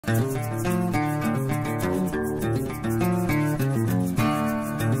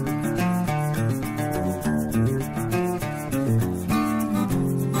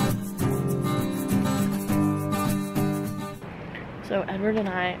Edward and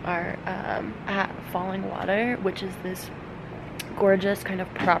I are at Fallingwater, which is this gorgeous kind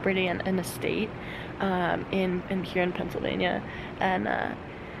of property and estate in here in Pennsylvania, and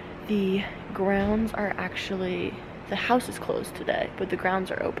the grounds are actually, the house is closed today, but the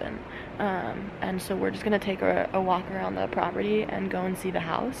grounds are open, and so we're just gonna take a walk around the property and go and see the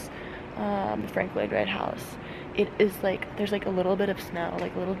house, the Frank Lloyd Wright house. It is like, there's like a little bit of snow,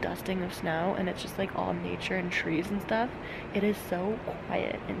 like a little dusting of snow, and it's just like all nature and trees and stuff. It is so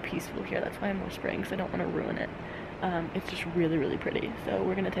quiet and peaceful here. That's why I'm whispering, because I don't want to ruin it. It's just really, really pretty. So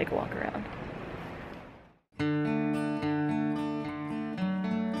we're gonna take a walk around.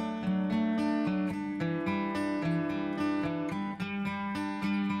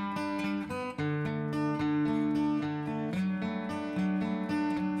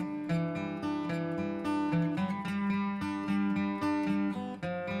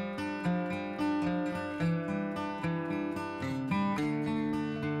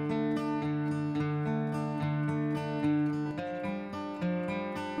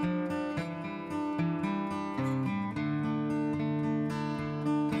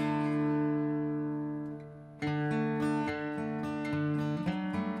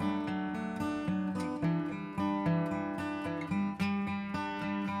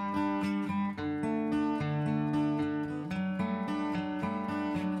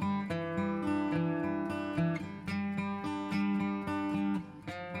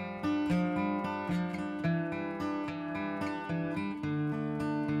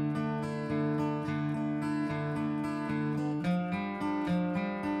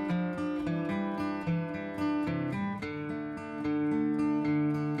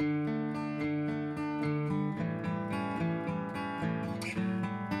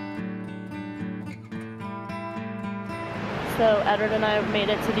 So Edward and I have made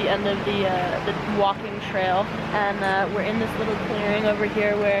it to the end of the walking trail, and we're in this little clearing over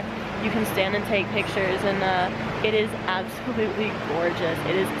here where you can stand and take pictures, and it is absolutely gorgeous.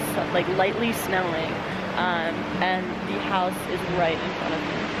 It is like lightly snowing, and the house is right in front of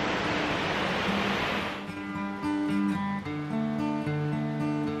me.